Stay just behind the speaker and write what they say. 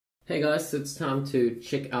Hey guys, it's time to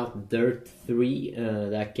check out Dirt 3,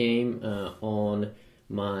 that game on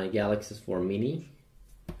my Galaxy S4 Mini.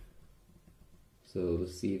 So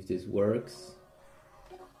let's see if this works.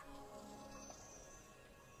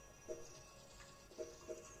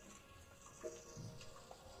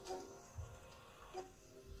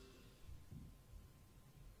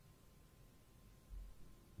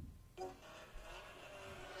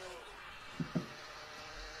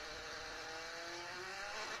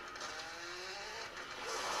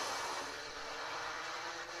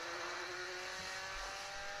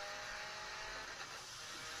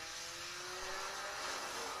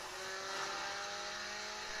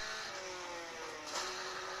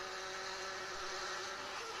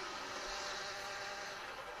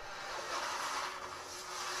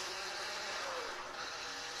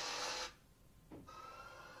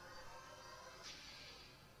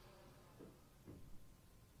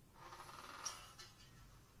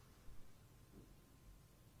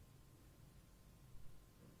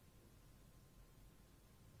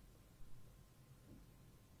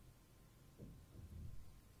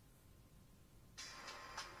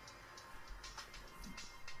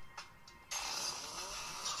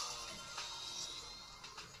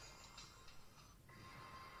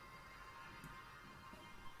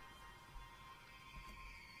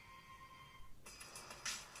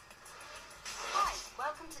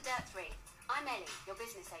 Welcome to Dirt 3. I'm Ellie, your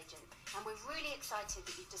business agent, and we're really excited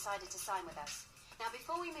that you've decided to sign with us. Now,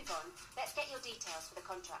 before we move on, let's get your details for the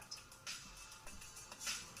contract.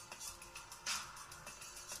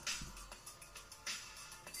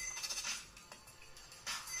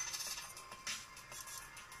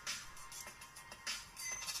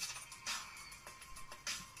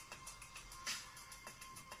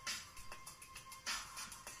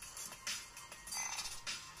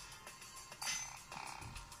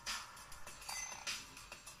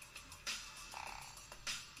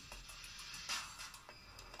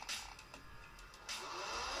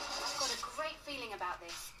 Feeling about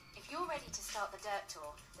this. If you're ready to start the Dirt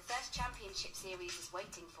Tour, the first championship series is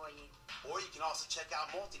waiting for you. Or you can also check out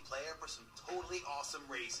multiplayer for some totally awesome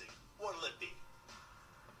racing. What'll it be?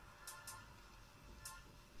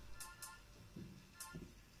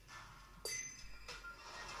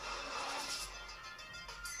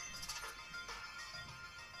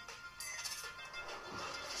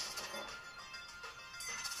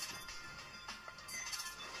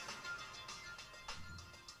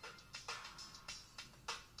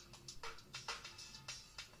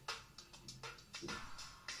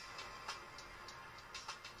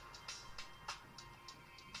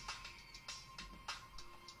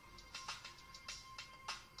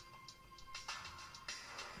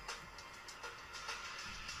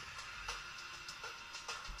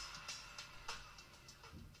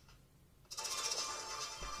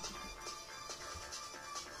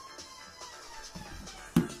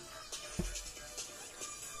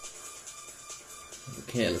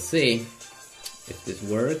 Okay, let's see if this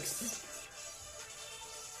works.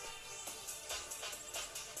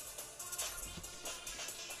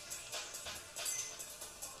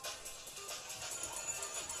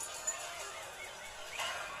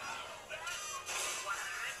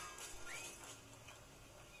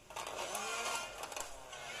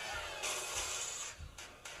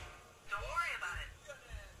 Don't worry about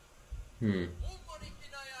it.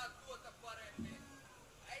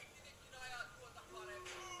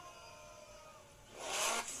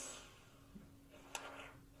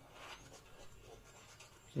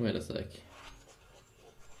 Wait a sec.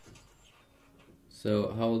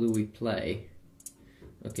 So how do we play?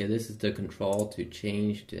 Okay, this is the control to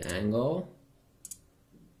change the angle.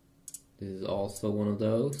 This is also one of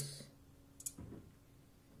those.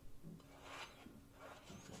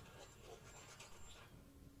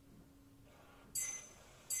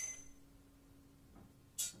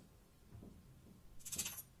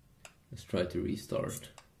 Let's try to restart.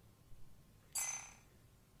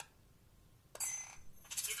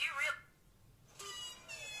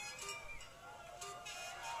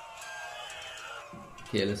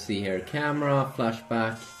 Okay, let's see here. Camera,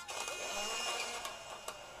 flashback.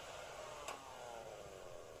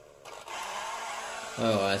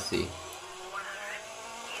 Oh, I see.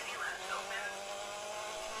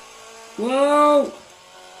 Whoa!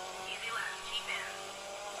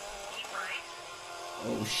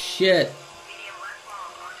 Oh shit!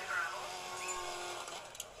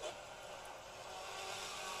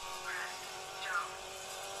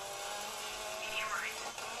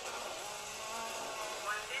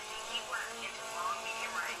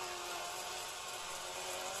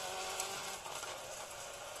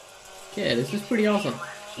 Okay, this is pretty awesome.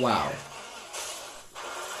 Wow.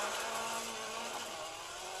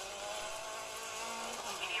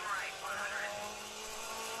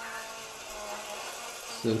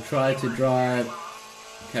 So try to drive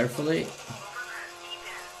carefully.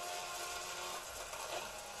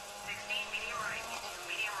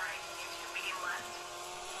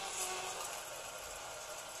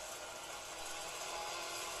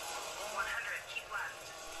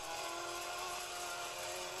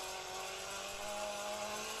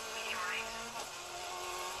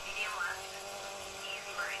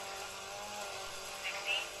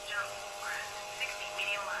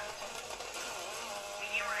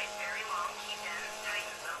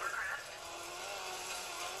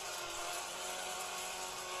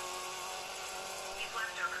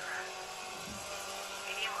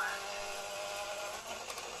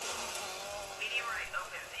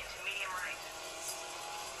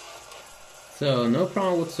 So no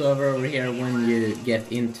problem whatsoever over here when you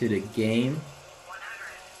get into the game. 100,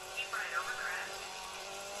 keep right over crest.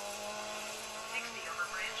 60 over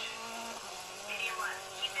bridge. Medium left,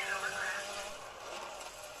 keep in over crest.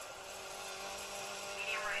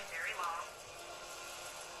 Medium right, very long.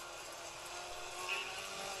 80.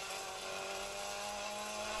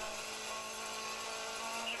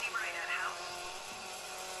 Easy right at house.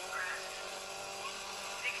 Crest.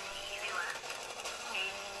 60, easy left. 80.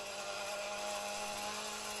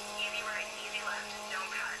 Easy right, easy left, don't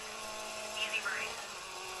cut. Easy right.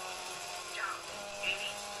 Jump. 80.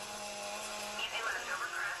 Easy left over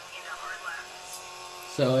crest into hard left.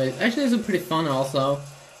 So it actually is pretty fun also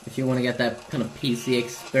if you want to get that kind of PC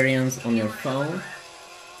experience on your phone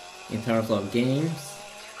in terms of games.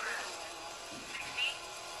 Into crest. 60.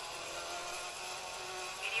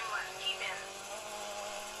 Medium left, keep in.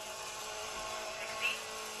 60.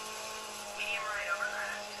 Medium right over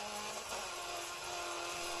crest.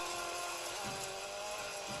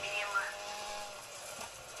 Medium left.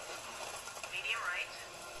 Medium right.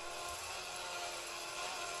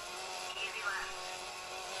 Easy left.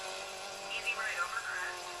 Easy right over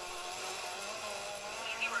crest.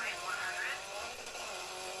 Easy right 100.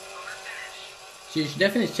 Over finish. So you should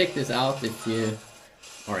definitely check this out if you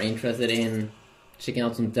are interested in checking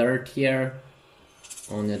out some dirt here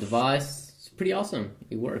on your device. It's pretty awesome.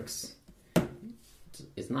 It works.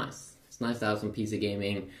 It's nice. It's nice to have some PC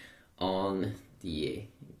gaming on the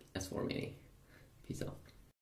S4 Mini. Peace out.